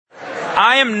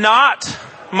I am not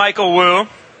Michael Wu.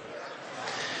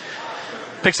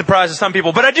 Big surprise to some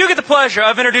people. But I do get the pleasure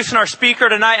of introducing our speaker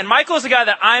tonight. And Michael is a guy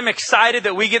that I'm excited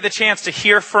that we get the chance to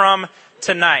hear from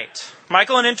tonight.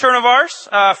 Michael, an intern of ours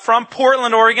from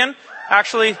Portland, Oregon.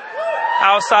 Actually,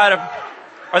 outside of...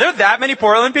 Are there that many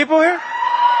Portland people here?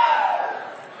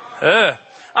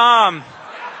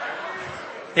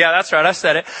 Yeah, that's right. I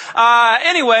said it.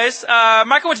 Anyways,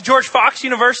 Michael went to George Fox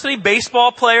University,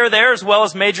 baseball player there, as well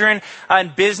as majoring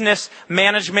in business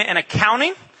management and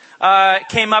accounting.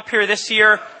 Came up here this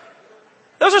year.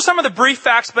 Those are some of the brief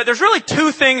facts, but there's really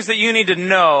two things that you need to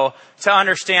know to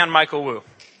understand Michael Wu.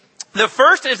 The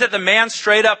first is that the man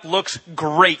straight up looks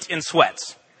great in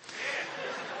sweats.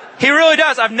 He really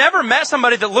does. I've never met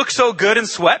somebody that looks so good in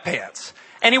sweatpants.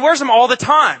 And he wears them all the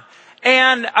time.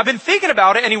 And I've been thinking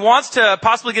about it, and he wants to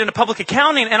possibly get into public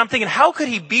accounting, and I'm thinking, how could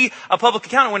he be a public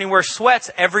accountant when he wears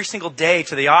sweats every single day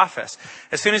to the office?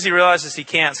 As soon as he realizes he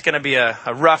can't, it's going to be a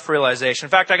rough realization. In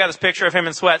fact, I got this picture of him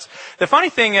in sweats. The funny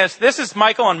thing is, this is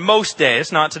Michael on most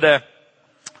days, not today.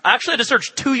 I actually had to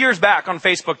search 2 years back on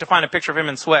Facebook to find a picture of him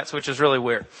in sweats, which is really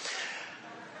weird.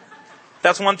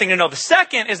 That's one thing to know. The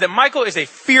second is that Michael is a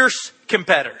fierce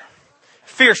competitor.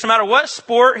 Fierce. No matter what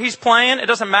sport he's playing, it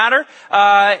doesn't matter.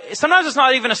 Sometimes it's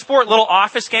not even a sport, little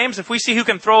office games. If we see who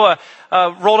can throw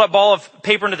a rolled up ball of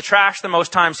paper into the trash the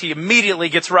most times, he immediately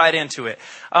gets right into it.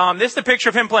 This is the picture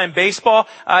of him playing baseball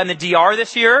in the DR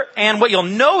this year. And what you'll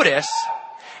notice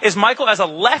is Michael, as a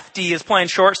lefty, is playing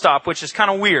shortstop, which is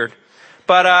kind of weird.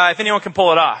 But if anyone can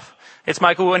pull it off, it's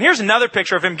Michael Wu. And here's another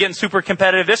picture of him getting super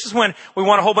competitive. This is when we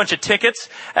won a whole bunch of tickets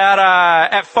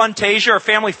at Funtasia or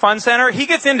Family Fun Center. He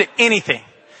gets into anything.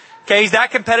 Okay, he's that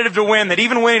competitive to win that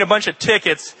even winning a bunch of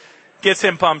tickets gets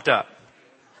him pumped up.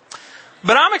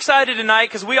 But I'm excited tonight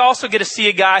because we also get to see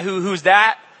a guy who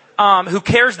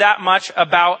cares that much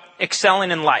about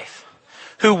excelling in life,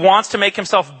 who wants to make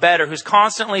himself better, who's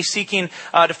constantly seeking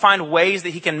to find ways that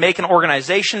he can make an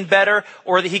organization better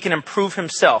or that he can improve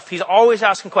himself. He's always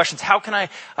asking questions. How can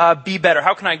I be better?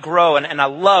 How can I grow? And I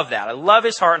love that. I love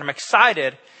his heart, and I'm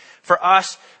excited for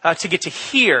us to get to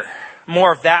hear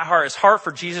more of that heart, his heart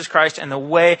for Jesus Christ and the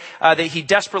way that he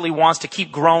desperately wants to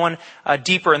keep growing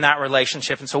deeper in that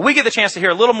relationship. And so we get the chance to hear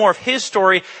a little more of his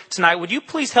story tonight. Would you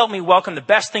please help me welcome the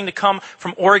best thing to come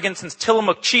from Oregon since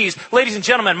Tillamook cheese. Ladies and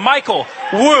gentlemen, Michael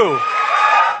Wu.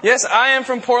 Yes, I am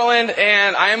from Portland,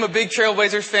 and I am a big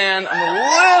Trailblazers fan. I'm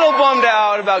a little bummed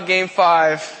out about Game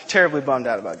 5. Terribly bummed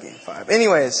out about Game 5.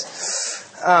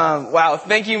 Anyways, wow,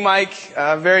 thank you, Mike.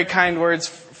 Very kind words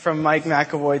from Mike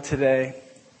McAvoy today.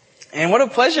 And what a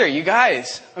pleasure, you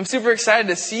guys. I'm super excited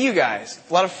to see you guys.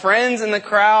 A lot of friends in the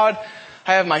crowd.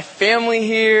 I have my family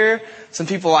here. Some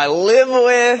people I live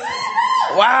with.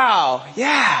 Wow.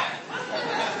 Yeah.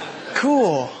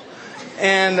 Cool.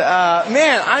 And,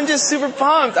 man, I'm just super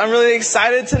pumped. I'm really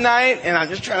excited tonight, and I'm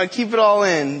just trying to keep it all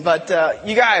in. But,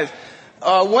 you guys,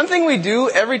 one thing we do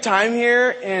every time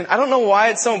here, and I don't know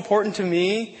why it's so important to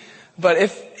me, but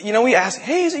if, we ask,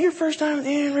 hey, is it your first time?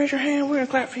 And raise your hand. We're going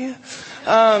to clap for you.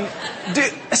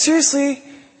 Dude, seriously,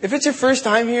 if it's your first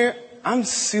time here, I'm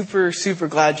super, super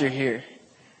glad you're here.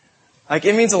 Like,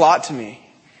 it means a lot to me.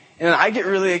 And I get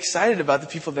really excited about the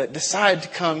people that decide to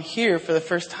come here for the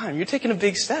first time. You're taking a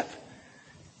big step.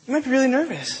 You might be really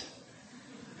nervous.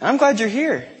 I'm glad you're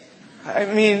here. I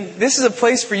mean, this is a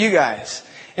place for you guys.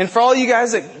 And for all you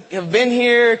guys that have been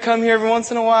here, come here every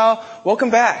once in a while, welcome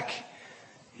back.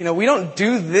 We don't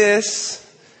do this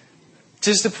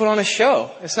just to put on a show.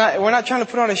 We're not trying to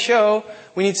put on a show.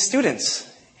 We need students.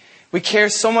 We care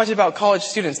so much about college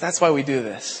students. That's why we do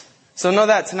this. So know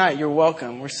that tonight. You're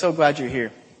welcome. We're so glad you're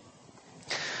here.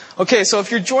 Okay, so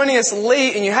if you're joining us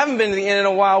late and you haven't been to the inn in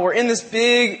a while, we're in this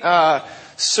big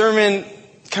sermon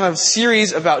kind of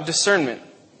series about discernment.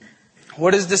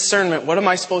 What is discernment? What am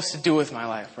I supposed to do with my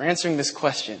life? We're answering this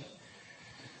question.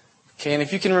 Okay, and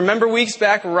if you can remember weeks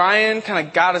back, Ryan kind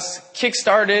of got us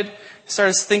kick-started,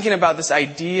 started us thinking about this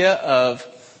idea of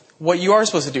what you are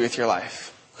supposed to do with your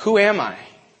life. Who am I?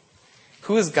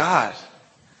 Who is God?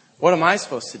 What am I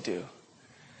supposed to do?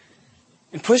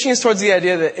 And pushing us towards the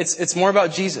idea that it's more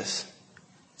about Jesus.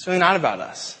 It's really not about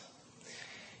us.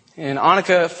 And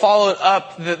Annika followed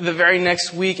up the very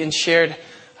next week and shared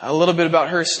a little bit about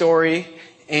her story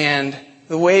and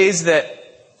the ways that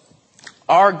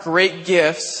our great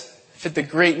gifts fit the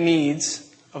great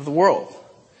needs of the world.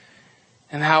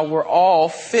 And how we're all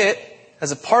fit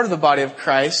as a part of the body of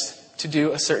Christ to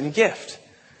do a certain gift.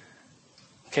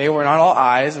 Okay, we're not all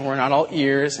eyes and we're not all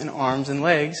ears and arms and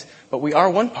legs, but we are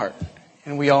one part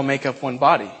and we all make up one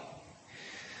body.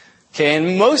 Okay,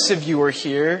 and most of you are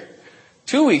here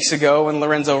 2 weeks ago when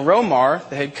Lorenzo Romar,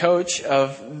 the head coach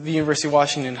of the University of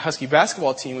Washington Husky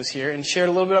basketball team, was here and shared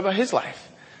a little bit about his life.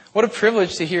 What a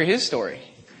privilege to hear his story.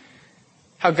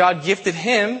 How God gifted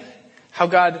him, how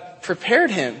God prepared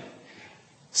him,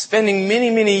 spending many,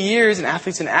 many years in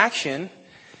Athletes in Action,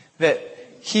 that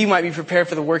he might be prepared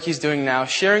for the work he's doing now,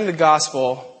 sharing the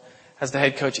gospel as the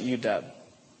head coach at UW.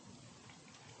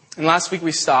 And last week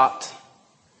we stopped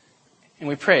and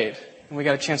we prayed. And we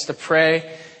got a chance to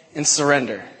pray and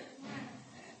surrender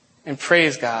and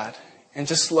praise God and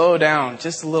just slow down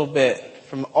just a little bit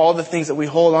from all the things that we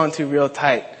hold on to real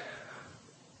tight.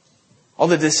 All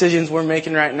the decisions we're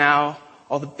making right now,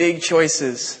 all the big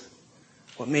choices.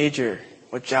 What major,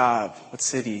 what job, what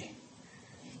city.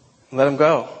 Let them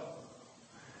go.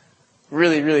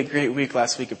 Really, really great week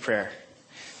last week of prayer.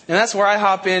 And that's where I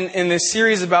hop in this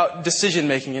series about decision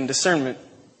making and discernment.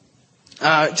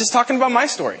 Just talking about my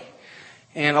story.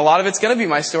 And a lot of it's going to be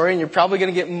my story, and you're probably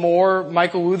going to get more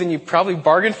Michael Wu than you probably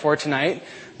bargained for tonight.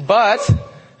 But,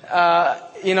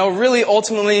 really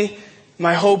ultimately,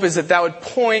 my hope is that would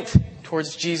point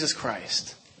towards Jesus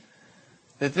Christ.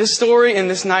 That this story and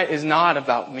this night is not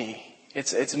about me.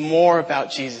 It's more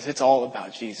about Jesus. It's all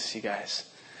about Jesus, you guys.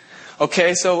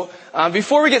 Okay, so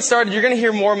before we get started, you're going to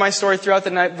hear more of my story throughout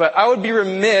the night, but I would be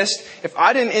remiss if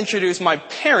I didn't introduce my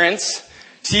parents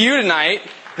to you tonight.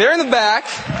 They're in the back.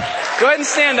 Go ahead and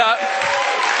stand up.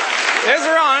 There's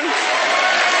Ron.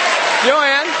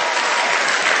 Joanne.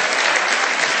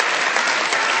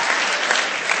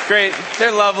 Great.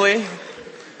 They're lovely.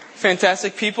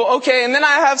 Fantastic people. Okay, and then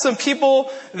I have some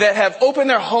people that have opened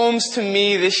their homes to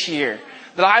me this year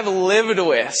that I've lived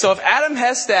with. So if Adam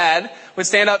Hestad would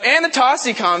stand up, and the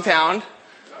Tossie compound,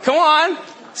 come on,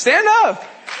 stand up.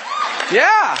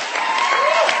 Yeah.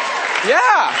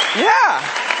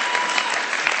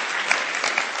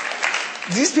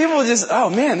 These people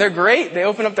they're great. They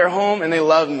open up their home and they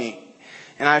love me.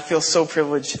 And I feel so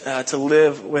privileged to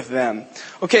live with them.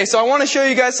 Okay, so I want to show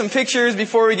you guys some pictures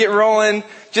before we get rolling,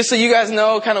 just so you guys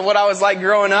know kind of what I was like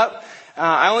growing up.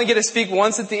 I only get to speak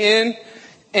once at the end,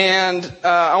 and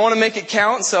I want to make it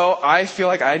count, so I feel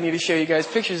like I need to show you guys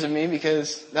pictures of me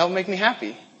because that'll make me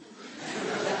happy.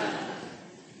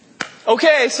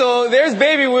 Okay, so there's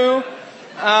Baby Wu.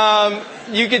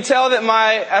 You could tell that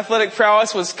my athletic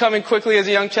prowess was coming quickly as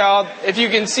a young child. If you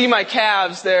can see my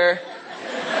calves, they're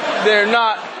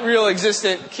not real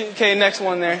existent. Okay, next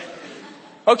one there.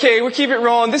 Okay, we'll keep it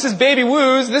rolling. This is Baby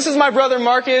Wu's. This is my brother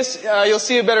Marcus. You'll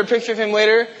see a better picture of him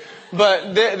later.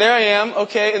 But there I am.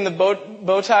 Okay, in the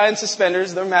bow tie and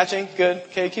suspenders. They're matching. Good.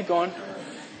 Okay, keep going.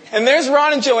 And there's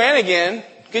Ron and Joanne again.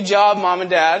 Good job, Mom and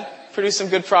Dad. Produced some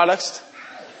good products.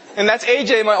 And that's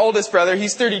AJ, my oldest brother.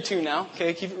 He's 32 now.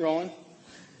 Okay, keep it rolling.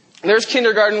 There's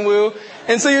Kindergarten Wu.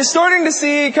 And so you're starting to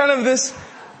see kind of this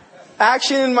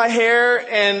action in my hair.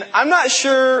 And I'm not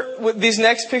sure with these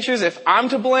next pictures if I'm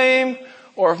to blame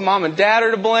or if Mom and Dad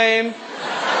are to blame.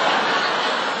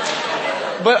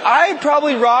 But I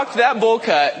probably rocked that bowl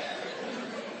cut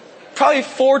probably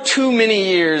for too many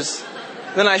years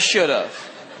than I should have.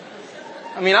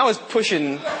 I mean, I was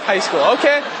pushing high school.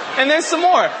 Okay, and there's some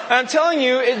more. And I'm telling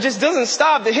you, it just doesn't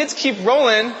stop. The hits keep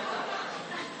rolling.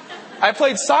 I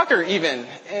played soccer even,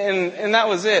 and that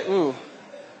was it. Ooh,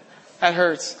 that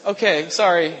hurts. Okay,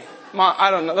 sorry. Mom,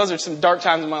 I don't know. Those are some dark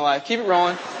times in my life. Keep it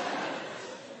rolling.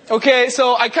 Okay,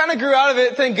 so I kind of grew out of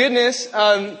it, thank goodness.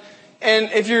 And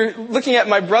if you're looking at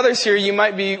my brothers here, you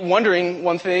might be wondering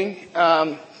one thing.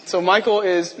 So Michael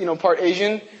is, part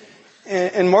Asian.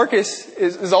 And Marcus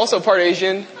is also part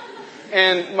Asian.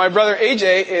 And my brother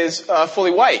AJ is fully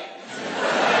white.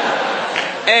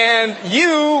 And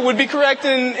you would be correct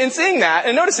in seeing that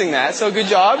and noticing that. So good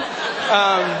job.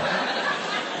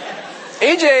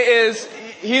 AJ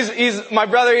he's my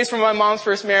brother. He's from my mom's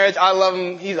first marriage. I love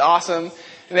him. He's awesome.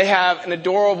 And they have an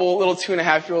adorable little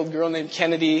 2.5-year-old girl named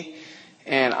Kennedy.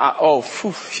 And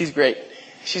she's great.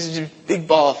 She's a big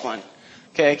ball of fun.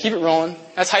 Okay, keep it rolling.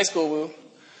 That's high school Wu.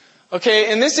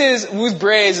 Okay, and this is Wu's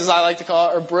Braves, as I like to call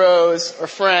it, or bros, or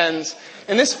friends.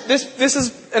 And this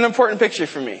is an important picture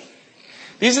for me.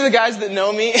 These are the guys that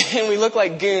know me, and we look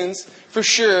like goons, for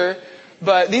sure,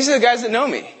 but these are the guys that know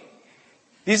me.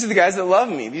 These are the guys that love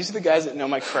me. These are the guys that know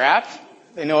my crap.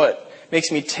 They know what makes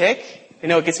me tick. They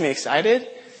know what gets me excited.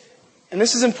 And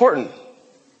this is important.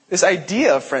 This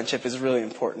idea of friendship is really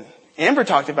important. Amber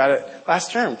talked about it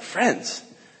last term. Friends.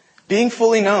 Being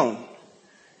fully known.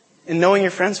 And knowing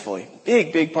your friends fully.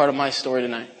 Big, big part of my story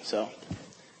tonight. So,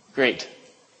 great.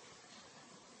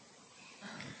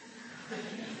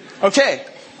 Okay.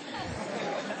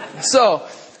 So,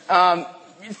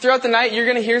 throughout the night, you're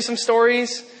going to hear some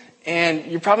stories. And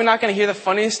you're probably not going to hear the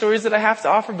funniest stories that I have to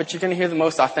offer, but you're going to hear the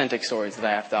most authentic stories that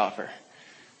I have to offer.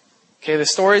 Okay, the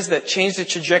stories that changed the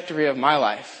trajectory of my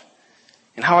life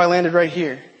and how I landed right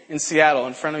here in Seattle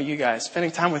in front of you guys,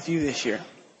 spending time with you this year.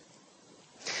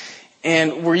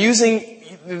 And we're using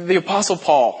the Apostle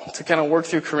Paul to kind of work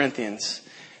through Corinthians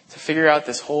to figure out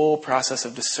this whole process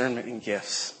of discernment and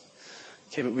gifts.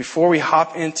 Okay, but before we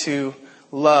hop into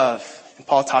love, and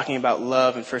Paul talking about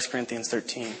love in 1 Corinthians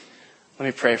 13, let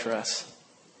me pray for us.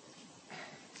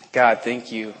 God,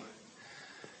 thank you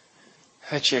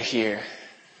that you're here.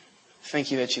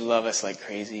 Thank you that you love us like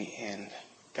crazy. And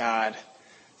God,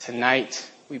 tonight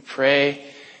we pray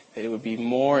that it would be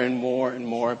more and more and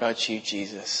more about you,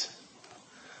 Jesus.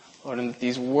 Lord, and that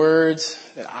these words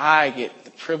that I get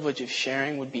the privilege of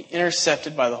sharing would be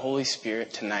intercepted by the Holy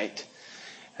Spirit tonight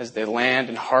as they land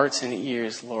in hearts and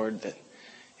ears, Lord, that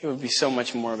it would be so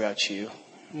much more about you.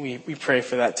 We pray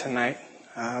for that tonight.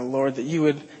 Lord, that you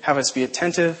would have us be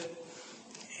attentive,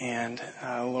 and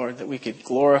Lord, that we could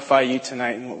glorify you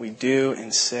tonight in what we do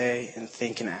and say and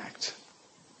think and act.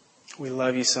 We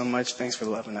love you so much. Thanks for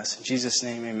loving us. In Jesus'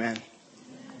 name, amen.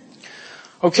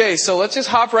 Okay, so let's just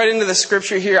hop right into the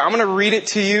scripture here. I'm going to read it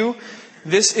to you.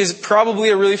 This is probably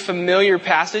a really familiar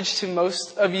passage to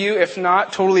most of you. If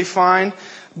not, totally fine.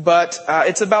 But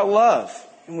it's about love,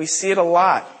 and we see it a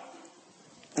lot.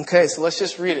 Okay, so let's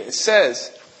just read it. It says,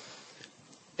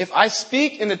 "If I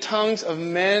speak in the tongues of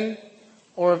men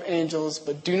or of angels,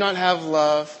 but do not have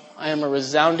love, I am a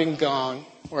resounding gong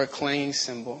or a clanging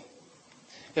cymbal.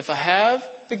 If I have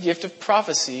the gift of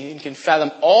prophecy and can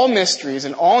fathom all mysteries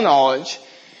and all knowledge,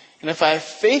 and if I have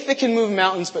faith that can move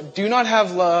mountains but do not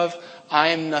have love, I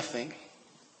am nothing.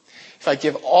 If I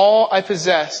give all I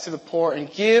possess to the poor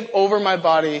and give over my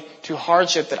body to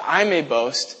hardship that I may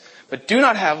boast, but do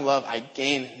not have love, I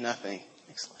gain nothing."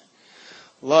 Excellent.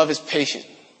 Love is patient.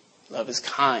 Love is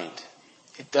kind.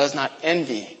 It does not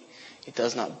envy. It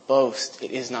does not boast. It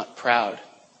is not proud.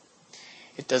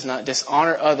 It does not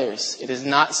dishonor others. It is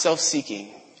not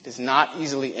self-seeking. It is not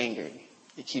easily angered.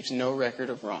 It keeps no record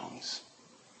of wrongs.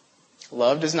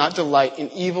 Love does not delight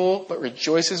in evil, but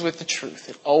rejoices with the truth.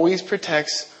 It always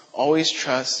protects, always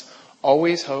trusts,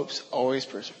 always hopes, always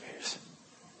perseveres.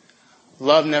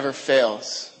 Love never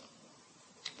fails.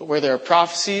 But where there are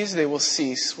prophecies, they will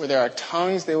cease. Where there are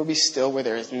tongues, they will be still. Where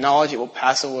there is knowledge, it will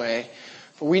pass away.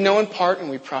 For we know in part and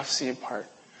we prophesy in part.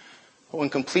 But when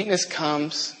completeness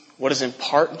comes, what is in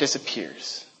part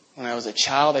disappears. When I was a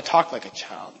child, I talked like a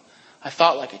child. I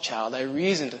thought like a child. I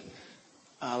reasoned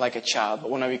like a child. But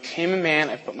when I became a man,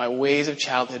 I put my ways of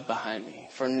childhood behind me.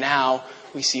 For now,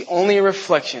 we see only a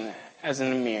reflection as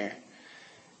in a mirror.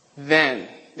 Then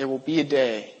there will be a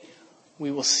day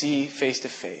we will see face to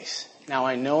face. Now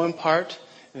I know in part,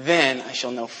 then I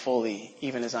shall know fully,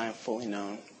 even as I am fully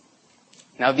known.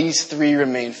 Now these three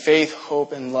remain: faith,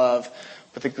 hope, and love.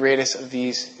 But the greatest of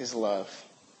these is love.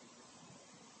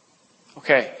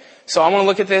 Okay, so I want to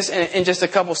look at this in just a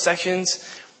couple sections.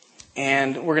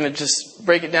 And we're going to just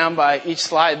break it down by each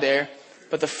slide there.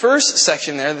 But the first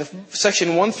section there, the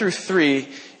section 1 through 3,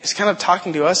 is kind of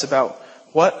talking to us about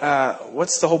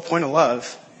what's the whole point of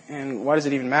love and why does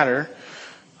it even matter.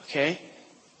 Okay,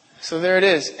 so there it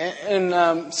is.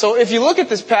 And so if you look at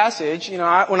this passage, when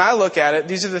I look at it,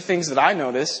 these are the things that I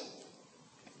notice.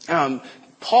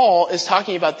 Paul is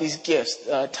talking about these gifts,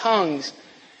 tongues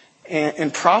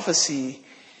and prophecy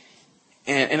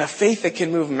and a faith that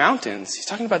can move mountains. He's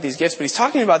talking about these gifts, but he's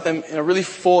talking about them in a really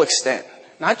full extent.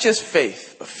 Not just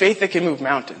faith, but faith that can move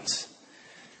mountains.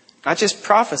 Not just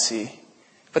prophecy,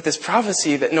 but this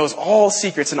prophecy that knows all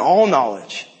secrets and all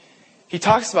knowledge. He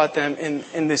talks about them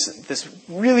in this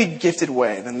really gifted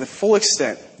way, in the full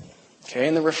extent. Okay,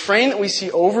 and the refrain that we see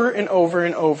over and over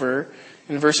and over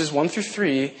in verses 1 through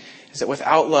 3 is that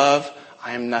without love,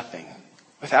 I am nothing.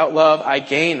 Without love, I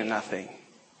gain nothing.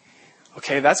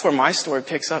 Okay, that's where my story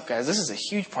picks up, guys. This is a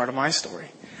huge part of my story.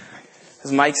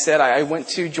 As Mike said, I went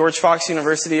to George Fox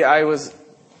University. I was,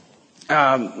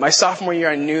 my sophomore year,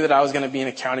 I knew that I was going to be an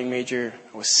accounting major.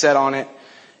 I was set on it,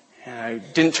 and I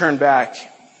didn't turn back.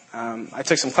 I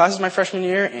took some classes my freshman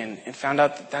year and found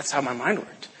out that that's how my mind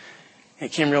worked. And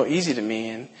it came real easy to me,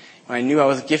 and when I knew I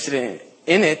was gifted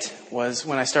in it was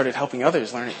when I started helping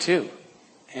others learn it too.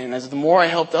 And as the more I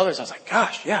helped others, I was like,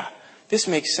 gosh, yeah, this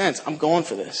makes sense. I'm going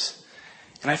for this.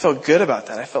 And I felt good about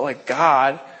that. I felt like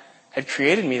God had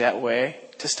created me that way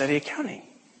to study accounting,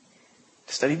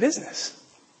 to study business.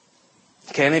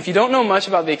 Okay, and if you don't know much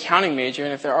about the accounting major,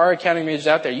 and if there are accounting majors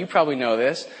out there, you probably know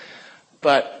this,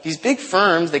 but these big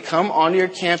firms, they come onto your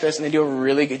campus and they do a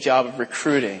really good job of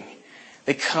recruiting.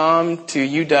 They come to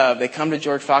UW, they come to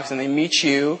George Fox, and they meet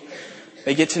you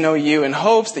They get to know you in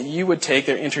hopes that you would take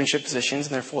their internship positions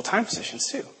and their full-time positions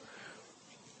too.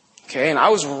 Okay, and I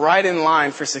was right in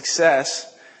line for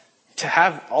success to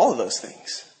have all of those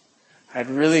things. I had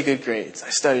really good grades. I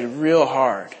studied real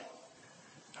hard.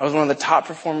 I was one of the top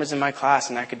performers in my class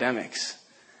in academics.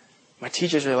 My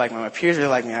teachers really liked me. My peers really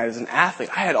liked me. I was an athlete.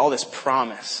 I had all this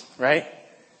promise, right?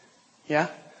 Yeah?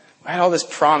 I had all this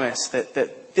promise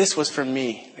that this was for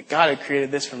me, that God had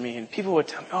created this for me. And people would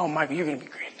tell me, oh, Michael, you're going to be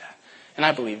great at that. And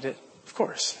I believed it. Of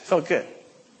course. It felt good.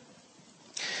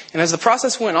 And as the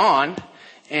process went on,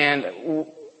 and,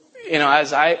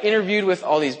 as I interviewed with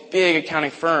all these big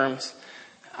accounting firms,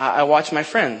 I watched my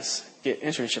friends get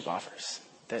internship offers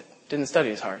that didn't study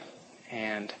as hard.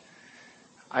 And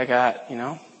I got,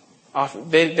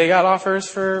 they got offers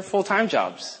for full-time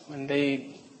jobs when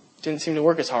they didn't seem to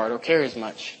work as hard or care as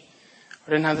much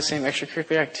or didn't have the same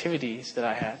extracurricular activities that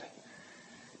I had.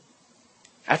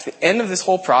 At the end of this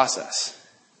whole process,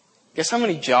 guess how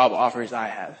many job offers I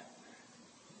had?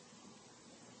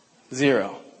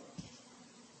 0.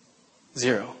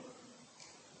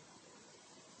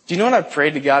 Do you know what I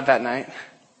prayed to God that night? I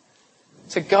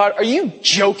said, God, are you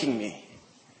joking me?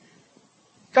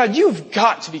 God, you've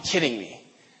got to be kidding me.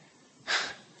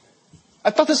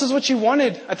 I thought this is what you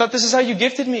wanted. I thought this is how you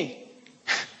gifted me.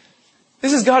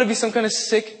 This has got to be some kind of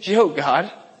sick joke,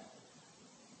 God.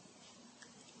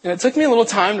 And it took me a little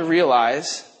time to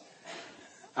realize,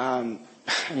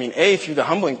 through the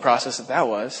humbling process that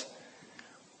was,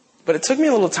 but it took me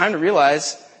a little time to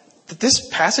realize that this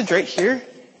passage right here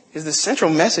is the central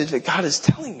message that God is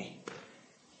telling me.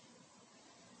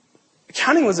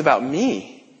 Accounting was about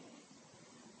me.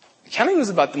 Accounting was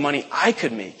about the money I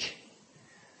could make.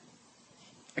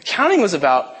 Accounting was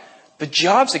about the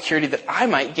job security that I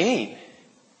might gain.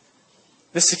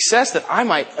 The success that I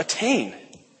might attain.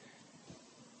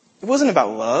 It wasn't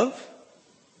about love.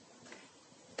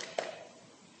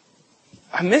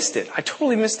 I missed it. I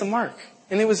totally missed the mark.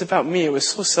 And it was about me. It was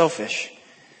so selfish.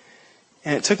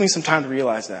 And it took me some time to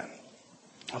realize that.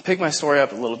 I'll pick my story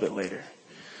up a little bit later.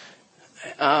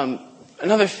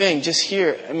 Another thing, just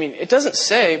here, it doesn't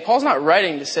say, Paul's not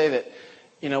writing to say that,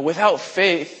 without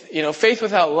faith, faith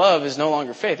without love is no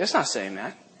longer faith. It's not saying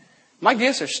that. My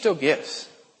gifts are still gifts.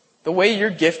 The way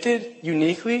you're gifted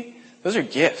uniquely, those are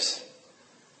gifts.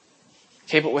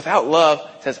 Okay, but without love,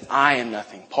 it says, I am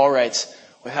nothing. Paul writes,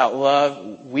 without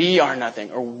love, we are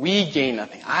nothing, or we gain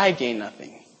nothing. I gain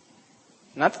nothing.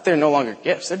 Not that they're no longer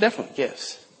gifts. They're definitely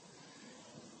gifts.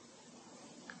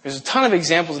 There's a ton of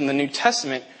examples in the New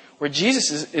Testament where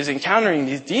Jesus is encountering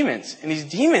these demons. And these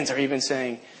demons are even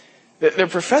saying, that they're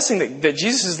professing that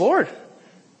Jesus is Lord.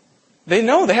 They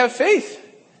know, they have faith.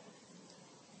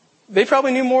 They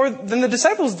probably knew more than the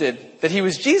disciples did, that he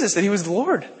was Jesus, that he was the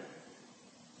Lord.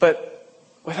 But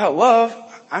without love,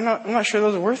 I'm not sure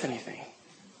those are worth anything.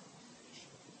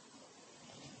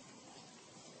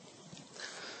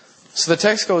 So the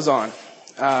text goes on.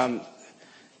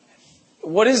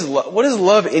 What is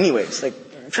love anyways? I'm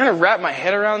trying to wrap my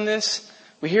head around this.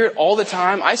 We hear it all the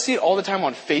time. I see it all the time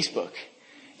on Facebook.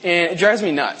 And it drives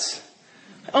me nuts.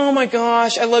 Oh my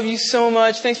gosh, I love you so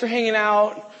much. Thanks for hanging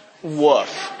out. Woof.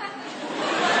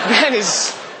 That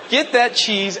is, get that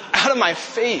cheese out of my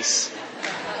face.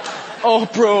 Oh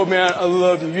bro, man, I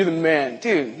love you. You're the man.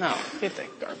 Dude, no, get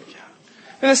that garbage out.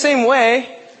 In the same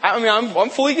way, I'm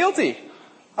fully guilty.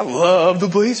 I love the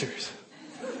Blazers.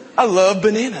 I love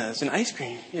bananas and ice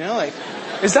cream.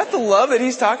 Is that the love that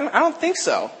he's talking about? I don't think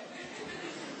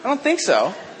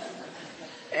so.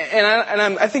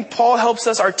 And I think Paul helps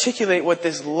us articulate what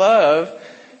this love,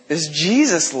 this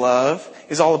Jesus love,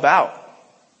 is all about.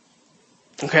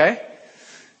 Okay?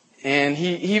 And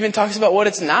he even talks about what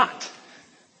it's not.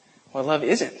 What love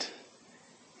isn't.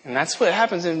 And that's what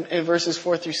happens in verses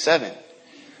 4 through 7.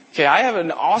 Okay, I have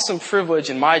an awesome privilege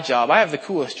in my job. I have the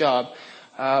coolest job.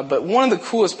 But one of the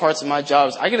coolest parts of my job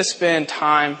is I get to spend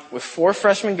time with 4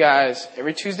 freshman guys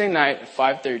every Tuesday night at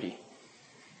 5:30.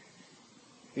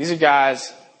 These are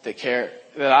guys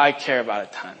that I care about a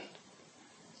ton.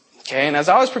 Okay, and as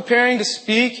I was preparing to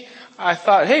speak, I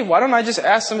thought, hey, why don't I just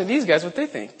ask some of these guys what they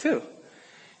think too?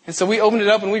 And so we opened it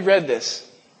up and we read this.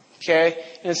 Okay,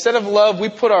 and instead of love, we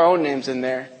put our own names in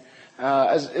there.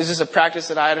 It's just a practice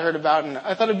that I had heard about, and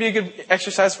I thought it'd be a good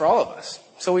exercise for all of us.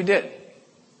 So we did.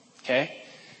 Okay,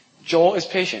 Joel is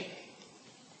patient.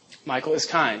 Michael is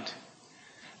kind.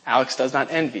 Alex does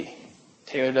not envy.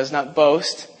 Taylor does not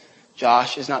boast.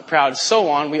 Josh is not proud. So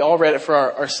on. We all read it for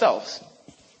ourselves.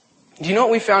 Do you know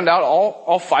what we found out,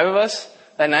 all 5 of us,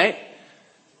 that night?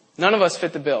 None of us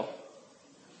fit the bill.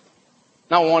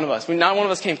 Not one of us. Not one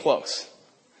of us came close.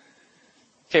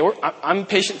 Okay, I'm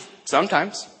patient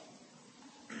sometimes.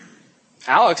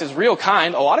 Alex is real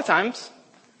kind a lot of times.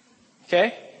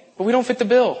 Okay? But we don't fit the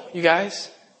bill, you guys.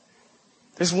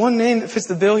 There's one name that fits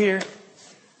the bill here.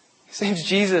 His name's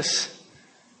Jesus.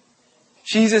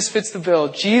 Jesus fits the bill.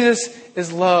 Jesus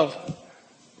is love.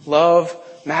 Love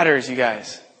matters, you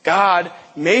guys. God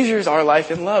measures our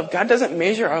life in love. God doesn't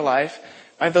measure our life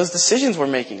by those decisions we're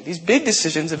making. These big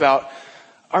decisions about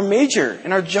our major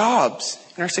and our jobs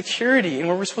and our security and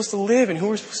where we're supposed to live and who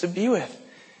we're supposed to be with.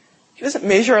 He doesn't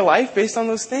measure our life based on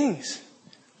those things.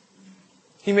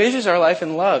 He measures our life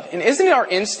in love. And isn't it our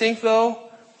instinct, though,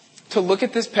 to look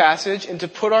at this passage and to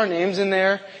put our names in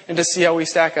there and to see how we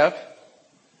stack up?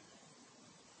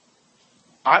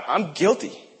 I'm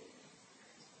guilty.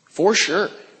 For sure.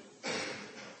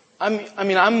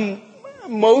 I'm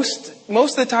most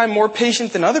of the time more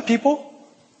patient than other people.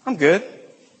 I'm good.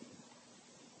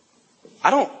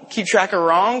 I don't keep track of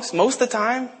wrongs most of the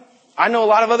time. I know a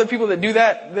lot of other people that do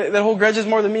that hold grudges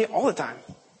more than me all the time.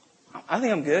 I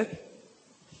think I'm good.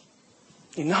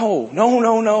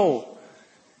 No.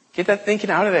 Get that thinking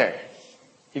out of there.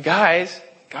 You guys,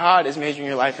 God is measuring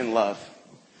your life in love.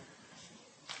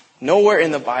 Nowhere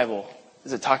in the Bible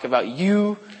does it talk about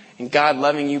you and God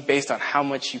loving you based on how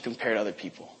much you compare to other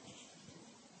people.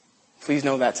 Please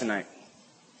know that tonight.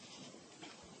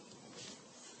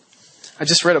 I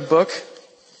just read a book.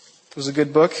 It was a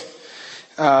good book.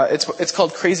 It's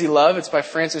called Crazy Love. It's by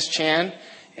Francis Chan.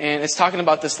 And it's talking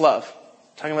about this love.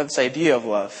 Talking about this idea of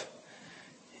love.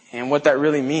 And what that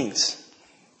really means.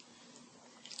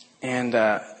 And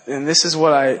this is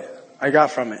what I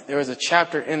got from it. There was a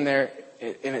chapter in there,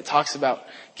 and it talks about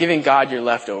giving God your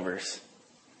leftovers.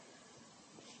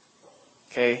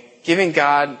 Okay? Giving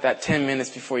God that 10 minutes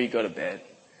before you go to bed.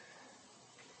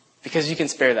 Because you can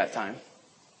spare that time.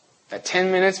 That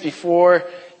 10 minutes before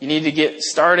you need to get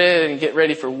started and get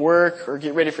ready for work or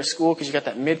get ready for school because you got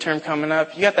that midterm coming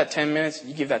up. You got that 10 minutes,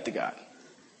 you give that to God.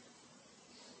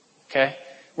 Okay?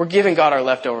 We're giving God our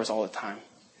leftovers all the time.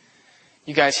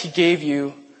 You guys, He gave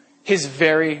you His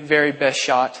very, very best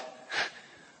shot.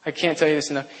 I can't tell you this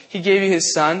enough. He gave you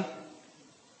His Son.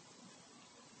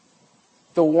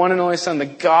 The one and only Son, the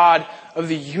God of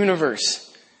the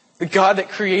universe. The God that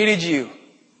created you.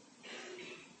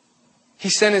 He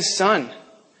sent His Son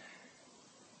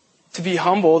to be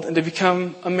humbled and to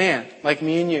become a man like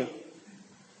me and you.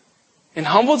 And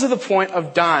humbled to the point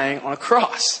of dying on a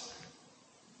cross.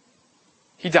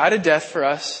 He died a death for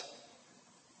us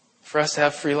to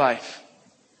have free life.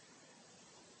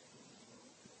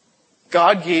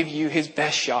 God gave you His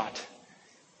best shot.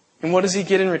 And what does He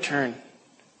get in return?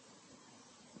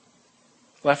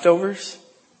 Leftovers?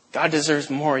 God deserves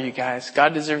more, you guys.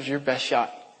 God deserves your best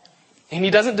shot. And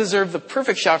He doesn't deserve the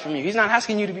perfect shot from you. He's not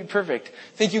asking you to be perfect.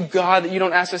 Thank you, God, that you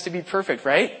don't ask us to be perfect,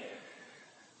 right?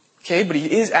 Okay, but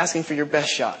He is asking for your best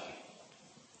shot.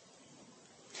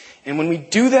 And when we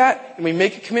do that, and we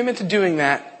make a commitment to doing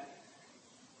that,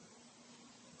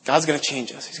 God's going to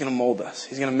change us. He's going to mold us.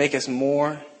 He's going to make us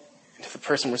more into the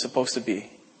person we're supposed to be.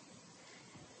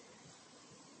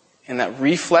 And that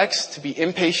reflex to be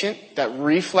impatient, that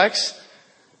reflex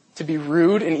to be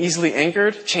rude and easily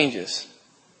angered changes.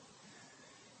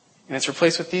 And it's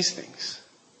replaced with these things.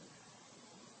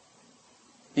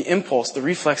 The impulse, the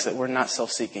reflex that we're not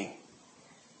self-seeking.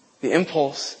 The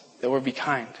impulse that we'll be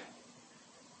kind.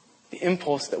 The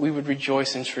impulse that we would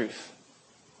rejoice in truth.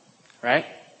 Right?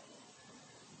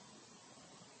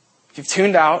 If you've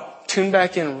tuned out, tune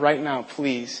back in right now,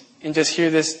 please. And just hear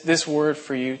this word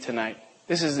for you tonight.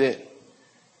 This is it.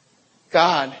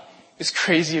 God is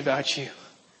crazy about you.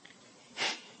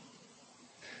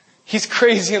 He's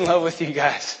crazy in love with you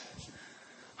guys.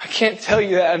 I can't tell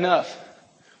you that enough.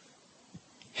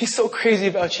 He's so crazy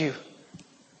about you.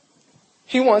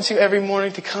 He wants you every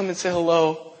morning to come and say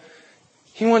hello.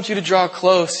 He wants you to draw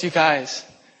close, you guys.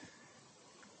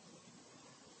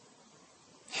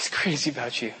 He's crazy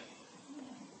about you.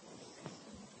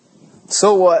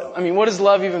 So what? I mean, what does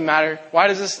love even matter? Why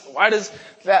does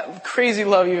that crazy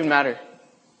love even matter?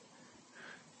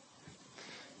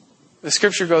 The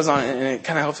scripture goes on and it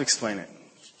kind of helps explain it.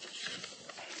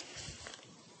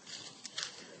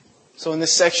 So in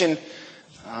this section,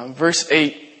 verse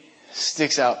 8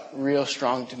 sticks out real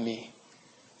strong to me.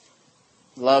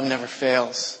 Love never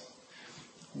fails.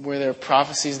 Where there are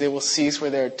prophecies, they will cease.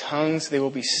 Where there are tongues, they will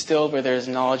be stilled. Where there is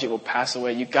knowledge, it will pass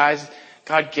away. You guys,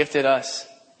 God gifted us.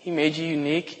 He made you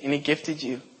unique and He gifted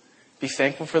you. Be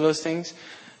thankful for those things.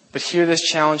 But hear this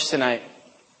challenge tonight.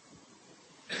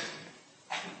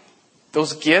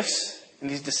 Those gifts and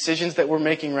these decisions that we're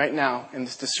making right now in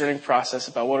this discerning process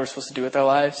about what we're supposed to do with our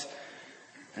lives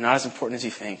are not as important as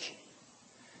you think.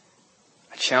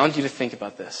 I challenge you to think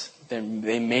about this.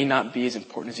 they may not be as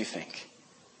important as you think.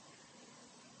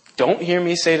 Don't hear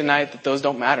me say tonight that those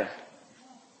don't matter.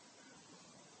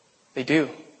 They do.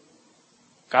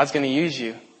 God's going to use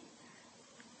you.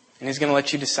 And He's going to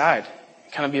let you decide.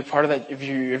 Kind of be a part of that of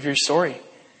your story.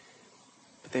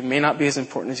 But they may not be as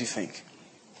important as you think.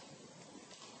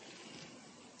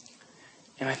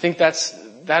 And I think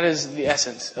that is the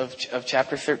essence of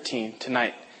chapter 13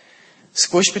 tonight.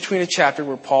 Squished between a chapter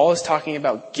where Paul is talking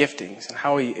about giftings and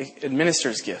how he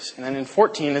administers gifts. And then in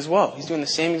 14 as well, he's doing the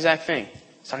same exact thing.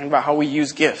 He's talking about how we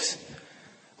use gifts.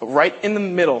 But right in the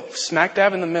middle, smack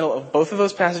dab in the middle of both of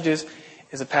those passages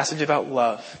is a passage about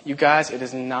love. You guys, it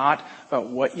is not about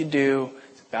what you do.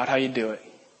 It's about how you do it.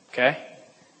 Okay?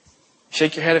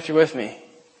 Shake your head if you're with me.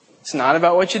 It's not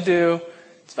about what you do.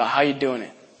 It's about how you're doing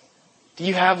it. Do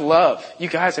you have love? You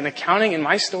guys, in accounting, in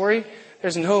my story,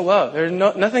 there's no love. There's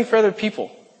nothing for other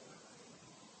people.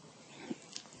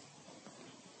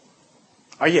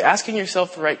 Are you asking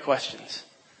yourself the right questions?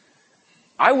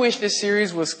 I wish this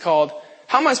series was called,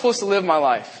 How Am I Supposed to Live My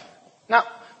Life? Not,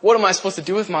 what am I supposed to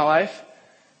do with my life?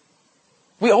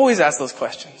 We always ask those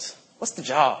questions. What's the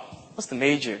job? What's the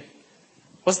major?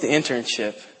 What's the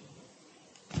internship?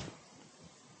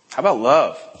 How about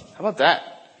love? How about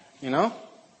that? You know?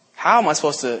 How am I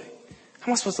supposed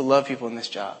to love people in this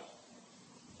job?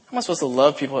 How am I supposed to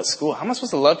love people at school? How am I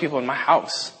supposed to love people in my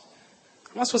house?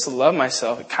 How am I supposed to love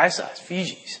myself at Kaisai's,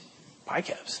 Fiji's,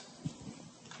 Bicaps?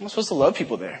 How am I supposed to love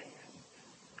people there?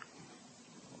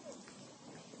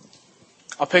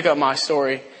 I'll pick up my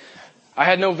story. I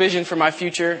had no vision for my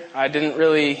future. I didn't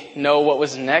really know what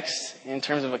was next in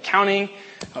terms of accounting.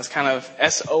 I was kind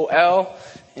of SOL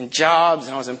in jobs,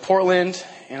 and I was in Portland,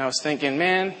 and I was thinking,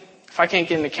 man, if I can't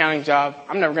get an accounting job,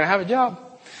 I'm never going to have a job.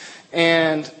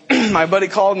 And my buddy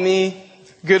called me,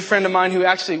 a good friend of mine who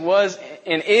actually was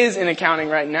and is in accounting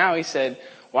right now. He said,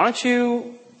 why don't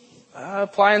you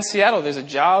apply in Seattle? There's a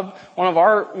job. One of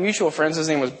our mutual friends, his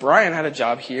name was Brian, had a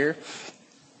job here.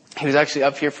 He was actually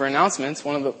up here for announcements.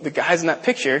 One of the guys in that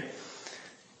picture,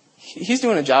 he's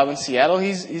doing a job in Seattle.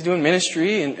 He's doing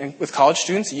ministry and with college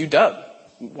students at UW.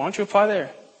 Why don't you apply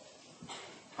there?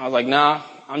 I was like, nah,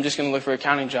 I'm just going to look for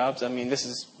accounting jobs. I mean, this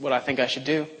is what I think I should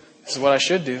do. This is what I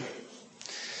should do.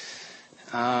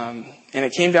 And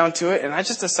it came down to it, and I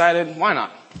just decided, why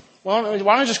not? Well, why don't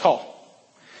I just call?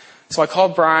 So I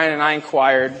called Brian, and I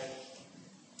inquired.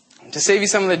 To save you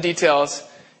some of the details,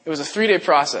 it was a 3-day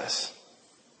process.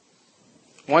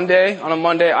 One day, on a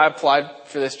Monday, I applied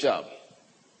for this job.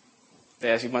 They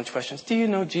asked you a bunch of questions. Do you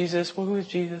know Jesus? Well, who is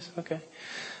Jesus? Okay.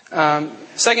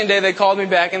 Second day, they called me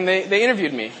back, and they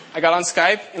interviewed me. I got on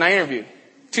Skype, and I interviewed.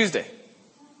 Tuesday.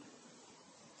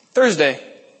 Thursday,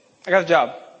 I got a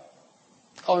job.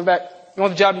 Called me back. You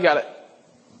want the job? You got it.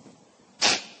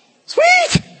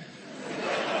 Sweet!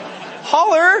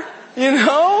 Holler, you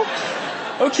know?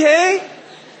 Okay.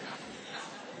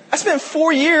 I spent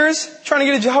 4 years trying to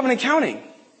get a job in accounting.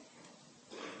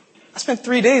 I spent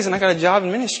 3 days and I got a job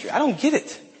in ministry. I don't get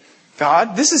it.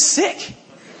 God, this is sick.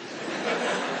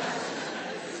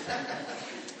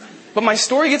 But my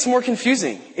story gets more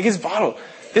confusing. It gets bottled.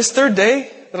 This third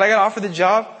day that I got offered the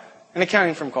job, an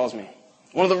accounting firm calls me.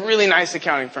 One of the really nice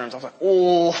accounting firms. I was like,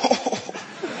 oh,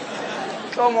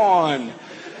 come on.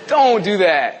 Don't do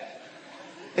that.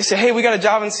 They said, hey, we got a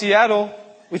job in Seattle.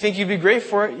 We think you'd be great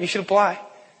for it. You should apply.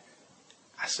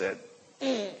 I said,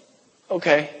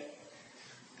 okay.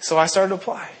 So I started to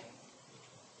apply.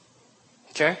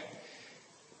 Okay?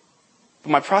 But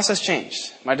my process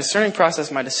changed. My discerning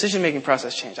process, my decision-making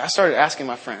process changed. I started asking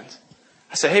my friends.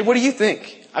 I said, hey, what do you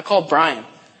think? I called Brian. I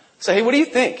said, hey, what do you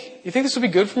think? You think this would be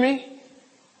good for me?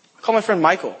 I called my friend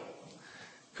Michael,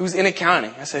 who's in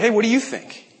accounting. I said, hey, what do you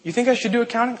think? You think I should do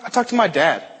accounting? I talked to my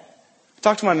dad. I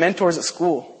talked to my mentors at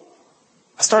school.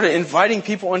 I started inviting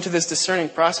people into this discerning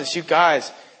process. You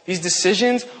guys, these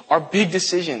decisions are big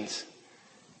decisions.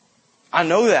 I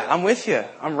know that. I'm with you.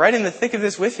 I'm right in the thick of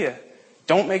this with you.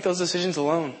 Don't make those decisions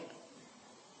alone.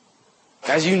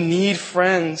 Guys, you need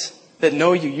friends that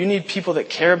know you. You need people that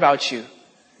care about you.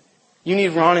 You need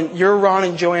Ron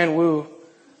and Joanne Wu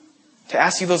to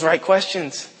ask you those right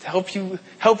questions, to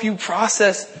help you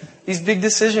process these big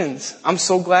decisions. I'm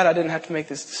so glad I didn't have to make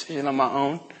this decision on my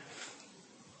own.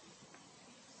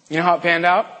 You know how it panned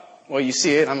out? Well, you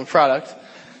see it. I'm a product.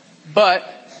 But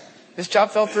this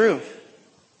job fell through.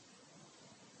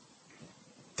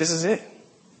 This is it.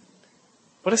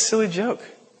 What a silly joke.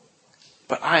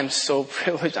 But I am so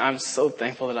privileged. I'm so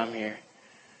thankful that I'm here.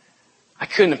 I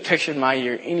couldn't have pictured my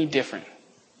year any different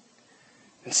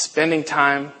than spending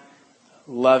time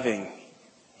loving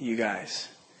you guys,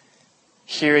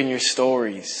 hearing your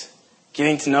stories,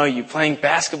 getting to know you, playing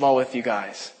basketball with you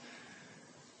guys.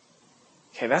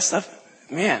 Okay, that stuff,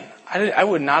 man, I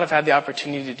would not have had the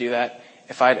opportunity to do that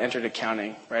if I had entered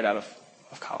accounting right out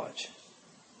of college.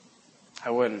 I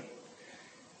wouldn't.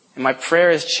 And my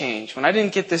prayer has changed. When I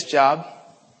didn't get this job,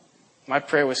 my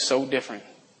prayer was so different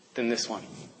than this one.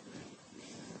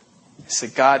 I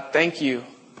said, God, thank you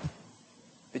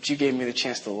that you gave me the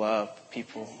chance to love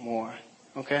people more.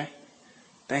 Okay?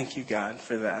 Thank you, God,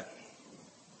 for that.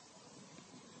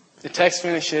 The text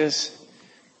finishes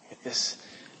with this.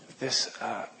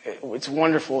 It's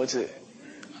wonderful.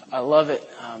 I love it.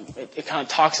 It kind of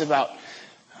talks about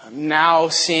now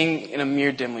seeing in a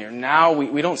mirror dimly, or now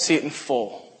we don't see it in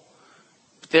full.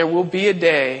 But there will be a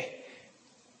day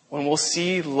when we'll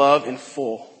see love in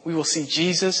full. We will see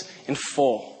Jesus in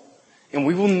full. And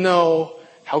we will know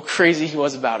how crazy he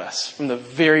was about us from the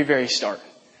very, very start.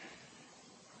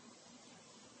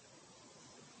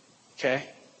 Okay?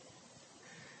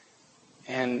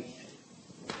 And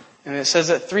it says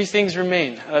that 3 things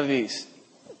remain out of these.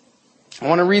 I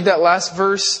want to read that last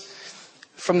verse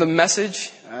from the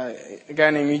Message. A guy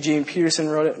named Eugene Peterson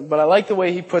wrote it, but I like the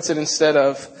way he puts it instead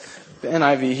of the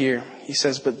NIV here. He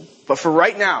says, but for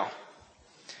right now,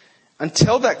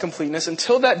 until that completeness,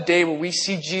 until that day where we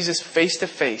see Jesus face to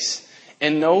face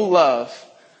and know love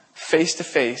face to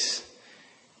face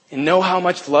and know how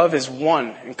much love is won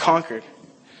and conquered.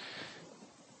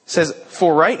 It says,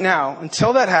 for right now,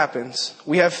 until that happens,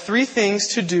 we have 3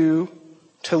 things to do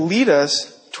to lead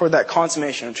us toward that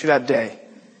consummation, to that day.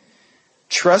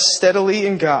 Trust steadily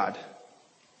in God.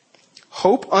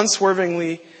 Hope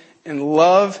unswervingly and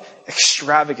love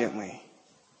extravagantly.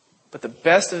 But the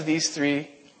best of these 3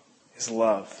 is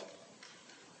love.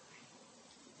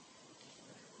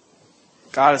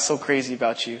 God is so crazy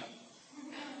about you.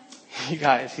 You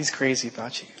guys, he's crazy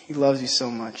about you. He loves you so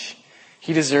much.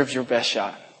 He deserves your best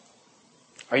shot.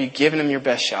 Are you giving him your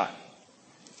best shot?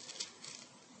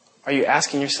 Are you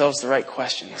asking yourselves the right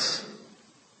questions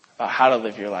about how to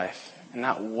live your life and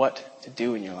not what to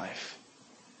do in your life?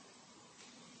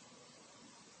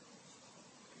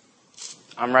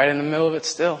 I'm right in the middle of it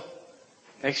still.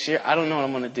 Next year, I don't know what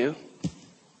I'm going to do.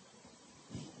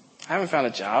 I haven't found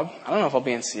a job. I don't know if I'll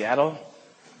be in Seattle.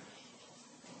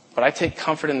 But I take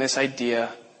comfort in this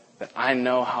idea that I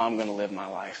know how I'm going to live my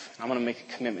life. I'm going to make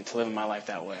a commitment to live my life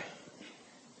that way.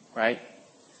 Right?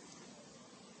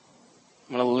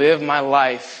 I'm going to live my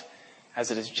life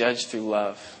as it is judged through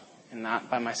love and not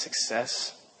by my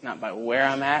success, not by where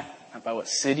I'm at, not by what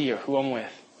city or who I'm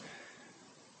with.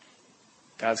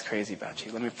 God's crazy about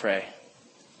you. Let me pray.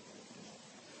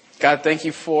 God, thank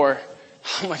you for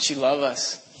how much you love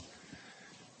us.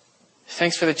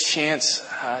 Thanks for the chance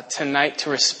tonight to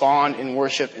respond in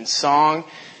worship, in song,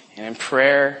 and in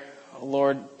prayer.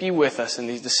 Lord, be with us in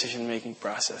these decision-making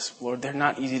process. Lord, they're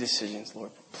not easy decisions,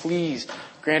 Lord. Please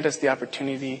grant us the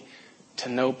opportunity to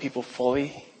know people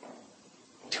fully,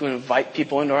 to invite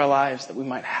people into our lives, that we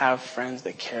might have friends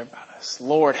that care about us.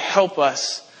 Lord, help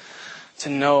us to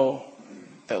know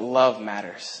that love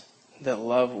matters, that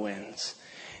love wins.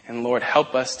 And Lord,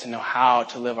 help us to know how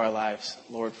to live our lives,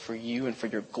 Lord, for you and for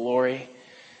your glory.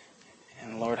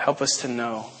 And Lord, help us to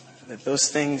know that those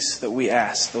things that we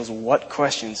ask, those what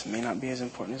questions, may not be as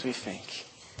important as we think.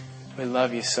 We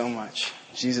love you so much.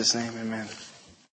 In Jesus' name, amen.